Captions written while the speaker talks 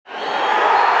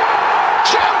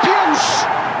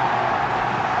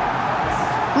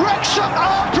Wrexham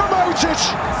are promoted.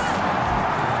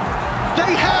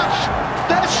 They have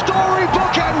their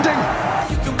storybook ending.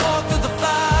 You can walk through the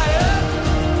fire.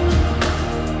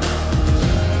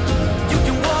 You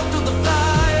can walk through the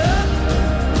fire.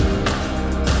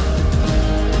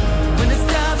 When it's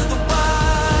down to the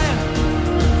wire.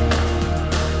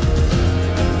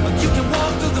 You can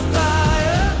walk through the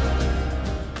fire.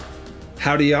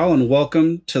 Howdy, y'all, and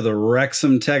welcome to the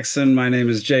Wrexham Texan. My name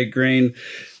is Jake Green.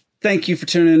 Thank you for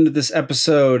tuning into this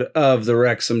episode of the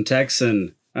Wrexham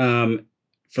Texan. For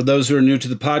those who are new to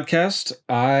the podcast,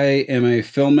 I am a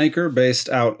filmmaker based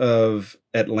out of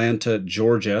Atlanta,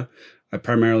 Georgia. I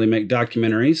primarily make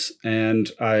documentaries,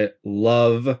 and I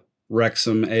love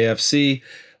Wrexham AFC,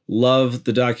 love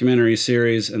the documentary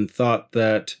series, and thought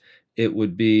that it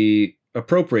would be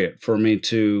appropriate for me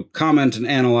to comment and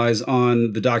analyze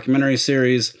on the documentary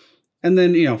series, and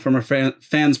then, you know, from a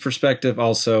fan's perspective,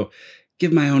 also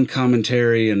give my own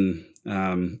commentary and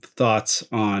thoughts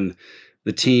on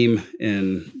the team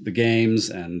in the games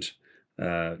and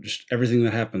just everything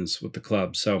that happens with the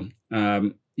club. So,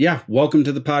 welcome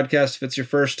to the podcast if it's your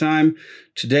first time.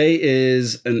 Today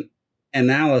is an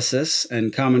analysis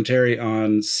and commentary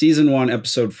on Season 1,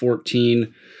 Episode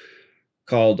 14,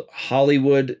 called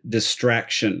Hollywood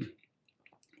Distraction.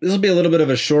 This will be a little bit of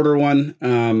a shorter one.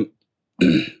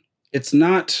 It's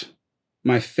not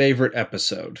my favorite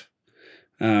episode.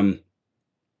 It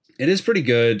is pretty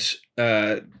good.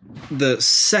 The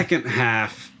second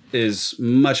half is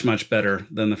much, much better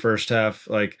than the first half.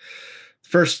 Like,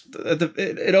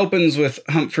 it opens with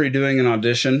Humphrey doing an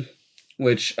audition,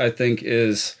 which I think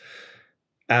is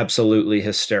absolutely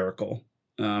hysterical.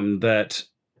 That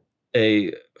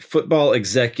a football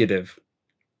executive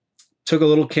took a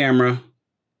little camera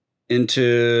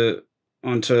onto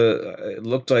it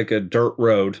looked like a dirt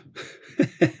road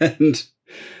and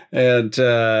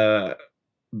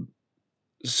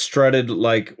strutted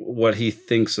like what he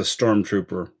thinks a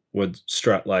stormtrooper would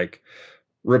strut like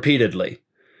repeatedly.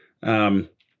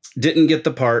 Didn't get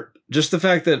the part. Just the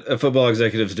fact that a football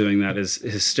executive's doing that is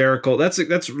hysterical. That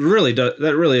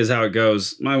really is how it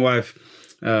goes. My wife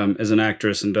is an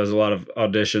actress and does a lot of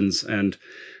auditions, and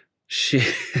she,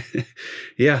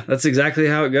 yeah, that's exactly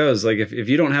how it goes. Like if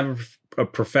you don't have a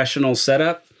professional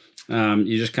setup,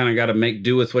 you just kind of got to make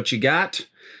do with what you got,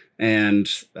 and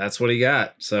that's what he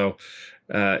got. So,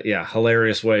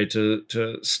 hilarious way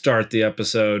to start the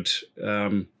episode.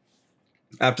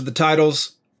 After the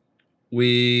titles,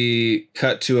 we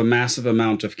cut to a massive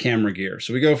amount of camera gear.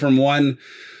 So we go from one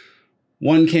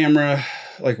camera,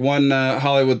 like one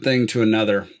Hollywood thing, to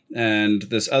another. And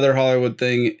this other Hollywood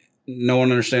thing, no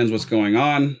one understands what's going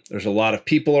on. There's a lot of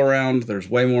people around. There's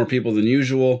way more people than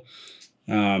usual.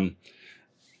 No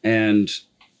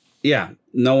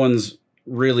one's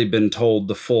really been told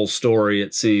the full story,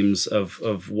 it seems,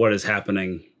 of what is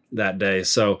happening that day.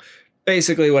 So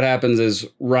basically what happens is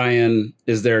Ryan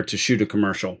is there to shoot a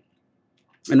commercial.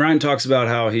 And Ryan talks about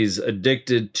how he's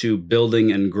addicted to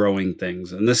building and growing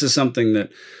things. And this is something that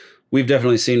we've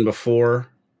definitely seen before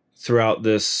throughout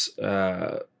this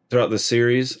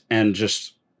series and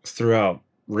just throughout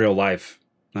real life.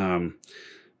 The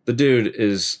dude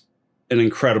is an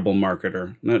incredible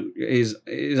marketer. He's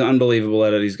unbelievable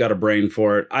at it. He's got a brain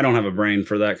for it. I don't have a brain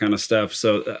for that kind of stuff.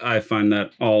 So I find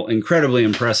that all incredibly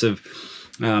impressive,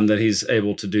 that he's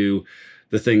able to do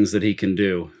the things that he can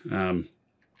do.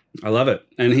 I love it.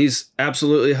 And he's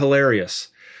absolutely hilarious.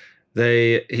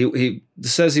 He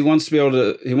says he wants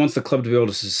the club to be able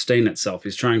to sustain itself.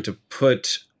 He's trying to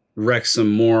put Wrexham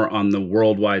more on the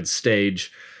worldwide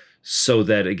stage so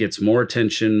that it gets more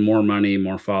attention, more money,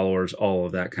 more followers, all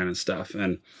of that kind of stuff.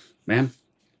 And man,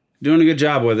 doing a good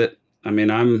job with it. I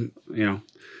mean, I'm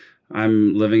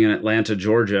living in Atlanta,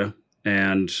 Georgia,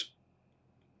 and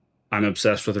I'm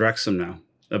obsessed with Wrexham now.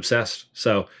 Obsessed.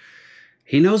 So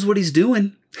he knows what he's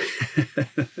doing.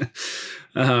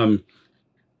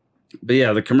 But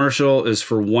yeah, the commercial is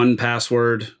for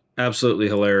 1Password. Absolutely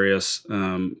hilarious.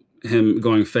 Him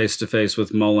going face to face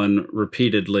with Mullen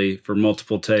repeatedly for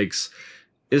multiple takes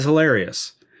is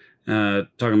hilarious.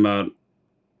 Talking about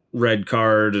red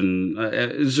card, and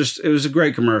it was a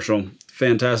great commercial.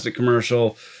 Fantastic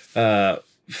commercial. Fun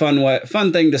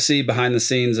thing to see behind the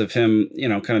scenes of him,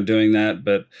 kind of doing that,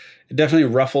 but it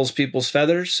definitely ruffles people's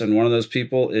feathers. And one of those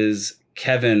people is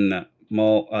Kevin,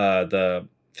 the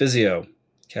physio,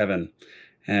 Kevin,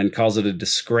 and calls it a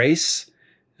disgrace.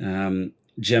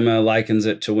 Gemma likens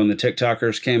it to when the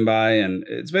TikTokers came by, and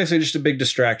it's basically just a big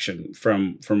distraction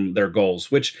from their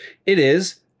goals, which it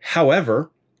is.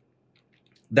 However,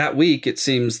 that week, it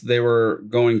seems they were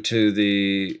going to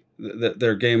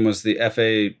their game was the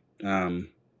FA,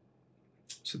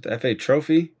 Is it the FA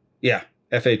Trophy? Yeah,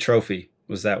 FA Trophy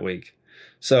was that week.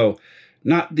 So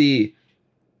not the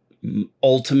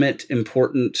ultimate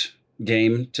important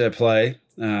game to play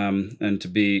and to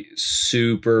be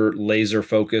super laser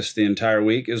focused the entire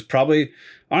week. It was probably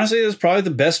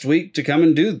the best week to come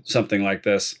and do something like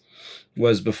this,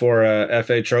 was before a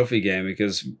FA Trophy game,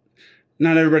 because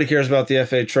not everybody cares about the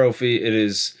FA Trophy. It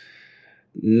is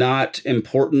not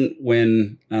important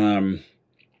when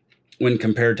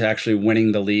compared to actually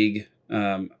winning the league.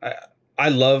 I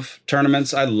love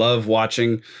tournaments. I love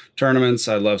watching tournaments.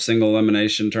 I love single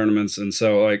elimination tournaments. And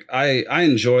so like I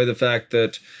enjoy the fact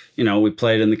that, we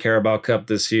played in the Carabao Cup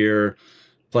this year,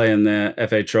 playing the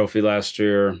FA Trophy last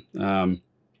year. I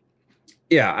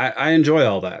enjoy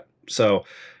all that. So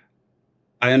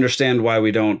I understand why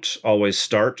we don't always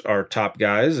start our top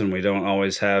guys and we don't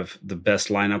always have the best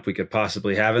lineup we could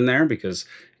possibly have in there because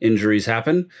injuries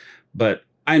happen. But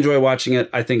I enjoy watching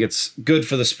it. I think it's good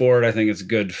for the sport. I think it's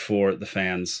good for the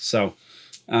fans. So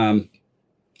anyway,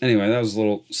 that was a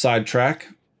little sidetrack.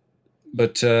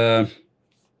 But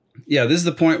this is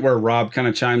the point where Rob kind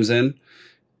of chimes in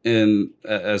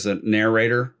as a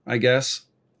narrator, I guess.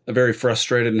 A very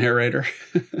frustrated narrator.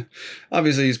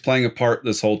 Obviously, he's playing a part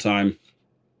this whole time.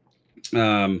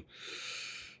 And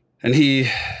he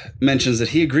mentions that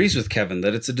he agrees with Kevin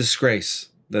that it's a disgrace,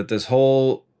 that this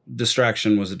whole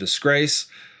distraction was a disgrace,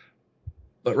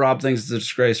 but Rob thinks it's a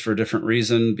disgrace for a different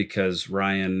reason, because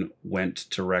Ryan went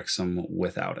to Wrexham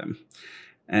without him.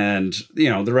 And,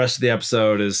 the rest of the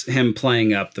episode is him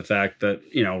playing up the fact that,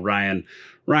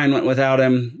 Ryan went without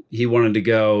him. He wanted to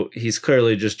go. He's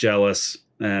clearly just jealous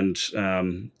and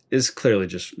is clearly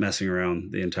just messing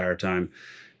around the entire time.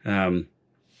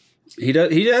 He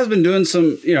has been doing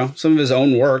some of his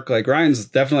own work. Like, Ryan's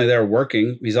definitely there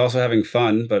working. He's also having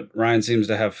fun, but Ryan seems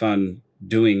to have fun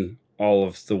doing all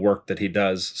of the work that he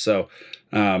does. So,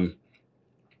 Rob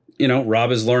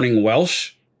is learning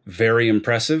Welsh. Very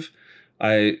impressive.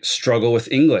 I struggle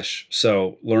with English,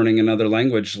 so learning another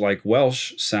language like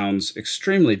Welsh sounds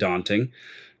extremely daunting.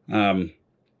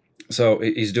 So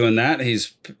he's doing that.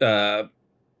 He's,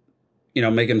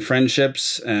 making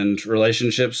friendships and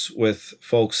relationships with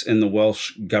folks in the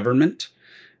Welsh government.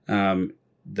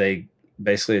 They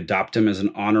basically adopt him as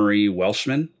an honorary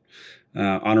Welshman.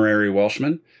 And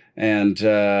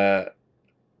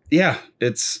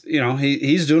it's,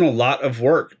 he's doing a lot of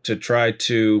work to try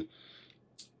to,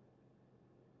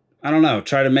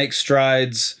 try to make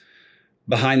strides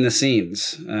behind the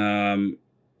scenes.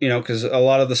 Because a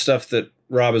lot of the stuff that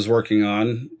Rob is working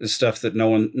on is stuff that no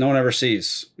one ever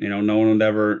sees. No one would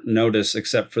ever notice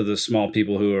except for the small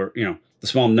people who are, the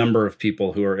small number of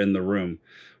people who are in the room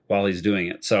while he's doing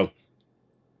it. So,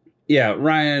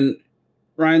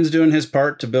 Ryan's doing his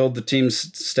part to build the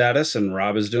team's status, and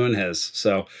Rob is doing his.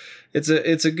 So, it's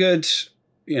a good,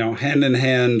 hand in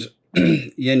hand,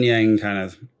 yin yang kind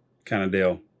of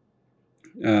deal.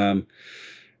 And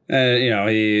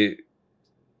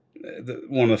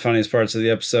one of the funniest parts of the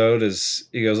episode is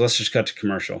he goes, let's just cut to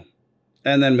commercial.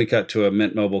 And then we cut to a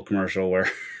Mint Mobile commercial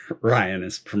where Ryan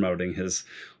is promoting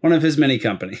one of his many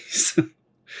companies.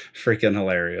 Freaking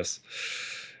hilarious.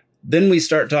 Then we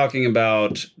start talking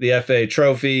about the FA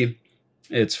Trophy.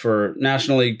 It's for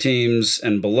National League teams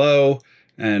and below,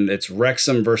 and it's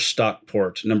Wrexham versus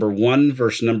Stockport, number 1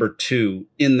 versus number 2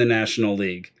 in the National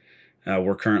League.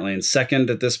 We're currently in second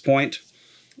at this point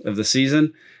of the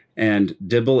season. And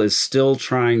Dibble is still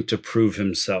trying to prove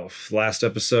himself. Last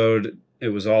episode, it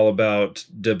was all about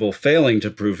Dibble failing to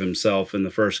prove himself in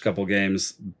the first couple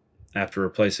games after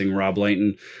replacing Rob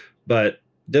Layton. But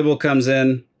Dibble comes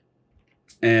in,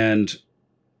 and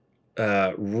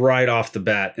right off the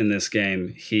bat in this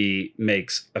game, he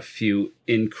makes a few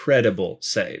incredible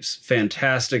saves.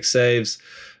 Fantastic saves.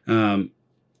 And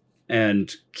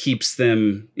keeps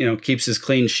them, keeps his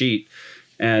clean sheet.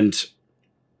 And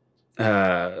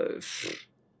dadgum.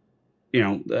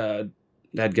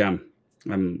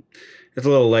 It's a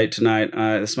little late tonight.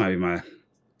 This might be my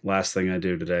last thing I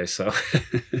do today, so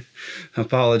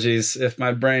apologies if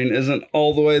my brain isn't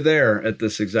all the way there at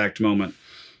this exact moment.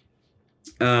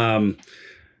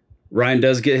 Ryan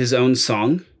does get his own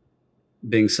song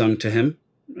being sung to him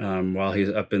while he's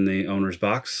up in the owner's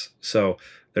box. So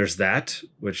there's that,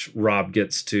 which Rob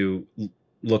gets to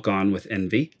look on with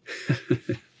envy.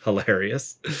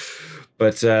 Hilarious.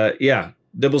 But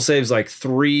Dibble saves like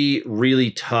 3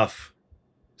 really tough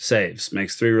saves,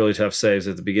 makes 3 really tough saves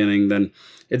at the beginning. Then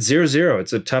it's 0-0.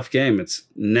 It's a tough game. It's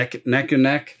neck and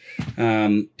neck.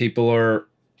 People are,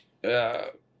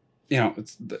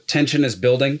 the tension is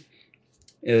building.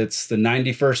 It's the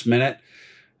 91st minute,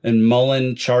 and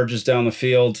Mullen charges down the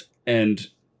field and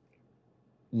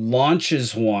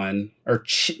launches one, or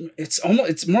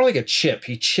it's more like a chip.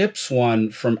 He chips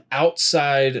one from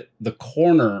outside the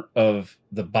corner of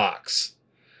the box,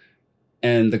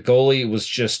 and the goalie was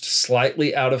just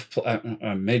slightly out of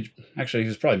actually, he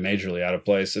was probably majorly out of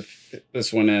place if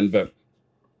this went in, but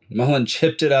Mullen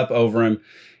chipped it up over him.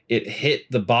 It hit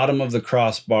the bottom of the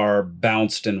crossbar,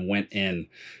 bounced, and went in,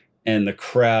 and the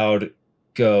crowd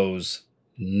goes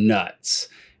nuts.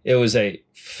 It was a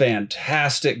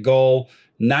fantastic goal.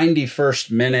 91st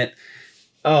minute.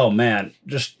 Oh man,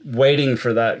 just waiting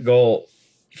for that goal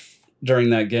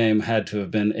during that game had to have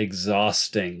been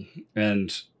exhausting.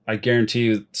 And I guarantee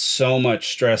you so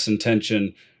much stress and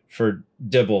tension for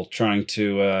Dibble trying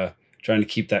to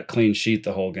keep that clean sheet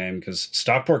the whole game, because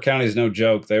Stockport County is no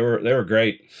joke. They were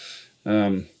great.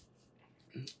 They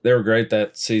were great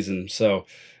that season. So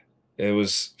it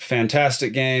was a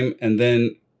fantastic game. And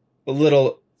then a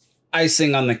little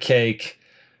icing on the cake,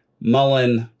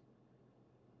 Mullen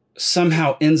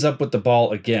somehow ends up with the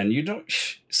ball again.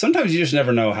 Sometimes you just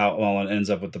never know how Mullen ends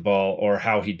up with the ball or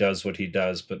how he does what he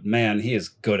does, but man, he is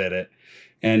good at it.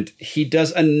 And he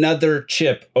does another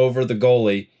chip over the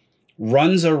goalie,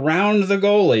 runs around the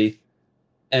goalie,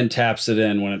 and taps it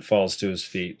in when it falls to his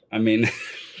feet. I mean,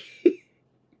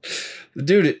 the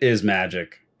dude is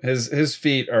magic. His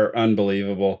feet are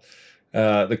unbelievable.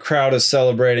 The crowd is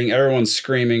celebrating. Everyone's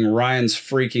screaming. Ryan's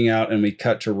freaking out, and we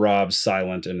cut to Rob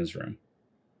silent in his room.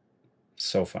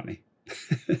 So funny.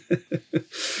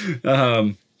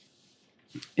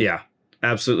 Yeah,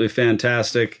 absolutely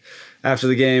fantastic. After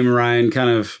the game, Ryan kind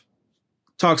of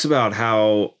talks about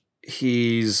how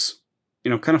he's,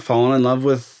 kind of fallen in love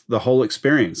with the whole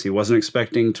experience. He wasn't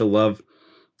expecting to love,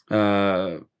 he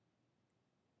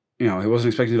wasn't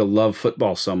expecting to love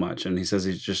football so much. And he says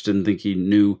he just didn't think he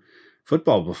knew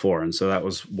football before. And so that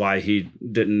was why he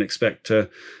didn't expect to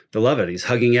love it. He's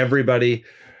hugging everybody.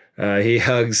 He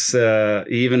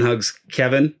even hugs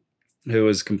Kevin, who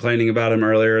was complaining about him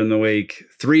earlier in the week.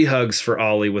 3 hugs for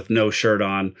Ollie with no shirt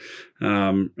on.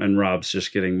 And Rob's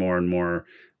just getting more and more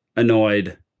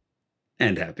annoyed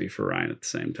and happy for Ryan at the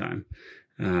same time.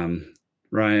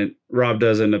 Rob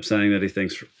does end up saying that he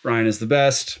thinks Ryan is the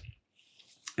best.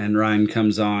 And Ryan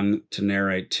comes on to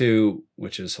narrate too,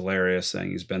 which is hilarious,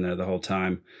 saying he's been there the whole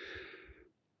time.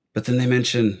 But then they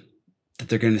mention that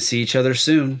they're going to see each other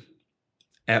soon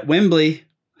at Wembley.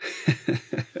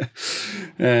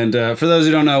 And for those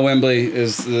who don't know, Wembley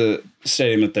is the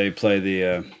stadium that they play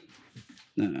the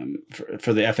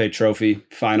for the FA Trophy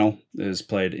final is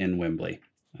played in Wembley.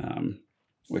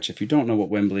 Which, if you don't know what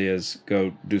Wembley is,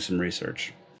 go do some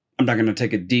research. I'm not going to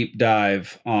take a deep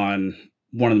dive on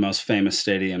one of the most famous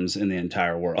stadiums in the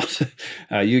entire world.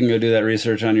 You can go do that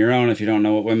research on your own if you don't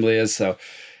know what Wembley is. So,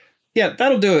 yeah,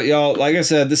 that'll do it, y'all. Like I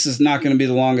said, this is not going to be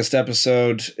the longest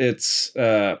episode. It's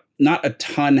not a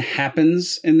ton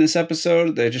happens in this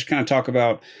episode. They just kind of talk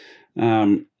about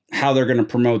how they're going to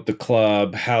promote the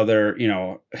club, how they're,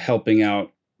 helping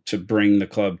out to bring the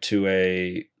club to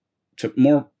a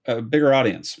bigger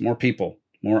audience, more people,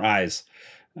 more eyes,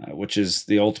 which is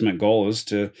the ultimate goal, is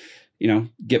to,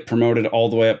 get promoted all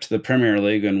the way up to the Premier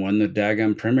League and win the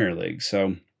daggum Premier League.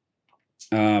 So,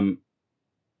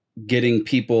 getting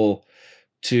people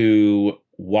to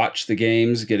watch the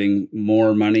games, getting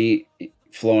more money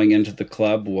flowing into the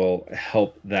club will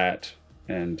help that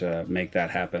and make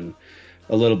that happen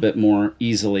a little bit more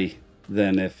easily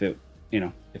than if they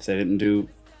didn't do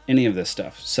any of this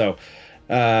stuff. So,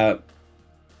 yeah,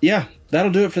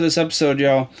 that'll do it for this episode,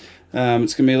 y'all.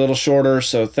 It's going to be a little shorter,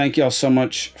 so thank y'all so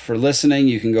much for listening.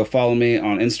 You can go follow me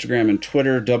on Instagram and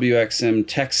Twitter, WXM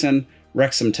Texan,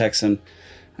 Wrexham Texan.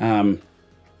 And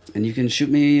you can shoot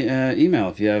me an email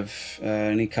if you have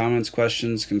any comments,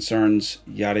 questions, concerns,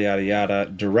 yada, yada, yada.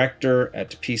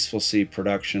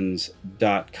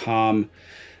 director@peacefulseaproductions.com.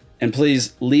 And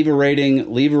please leave a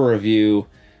rating, leave a review,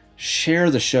 share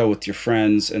the show with your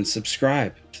friends, and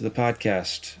subscribe to the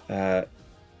podcast.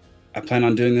 I plan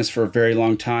on doing this for a very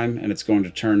long time, and it's going to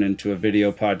turn into a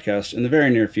video podcast in the very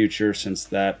near future, since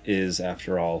that is,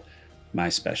 after all, my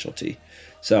specialty.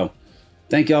 So,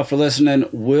 thank y'all for listening.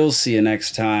 We'll see you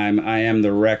next time. I am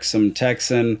the Wrexham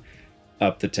Texan,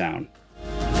 up the town.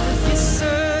 If you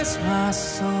search my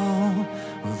soul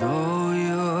with all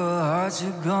your heart,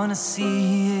 you're gonna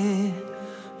see it.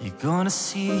 You're gonna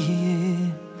see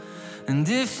it. And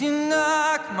if you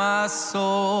knock my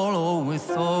soul with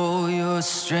all your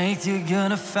strength, you're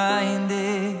gonna find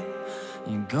it.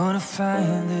 You're gonna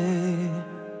find it.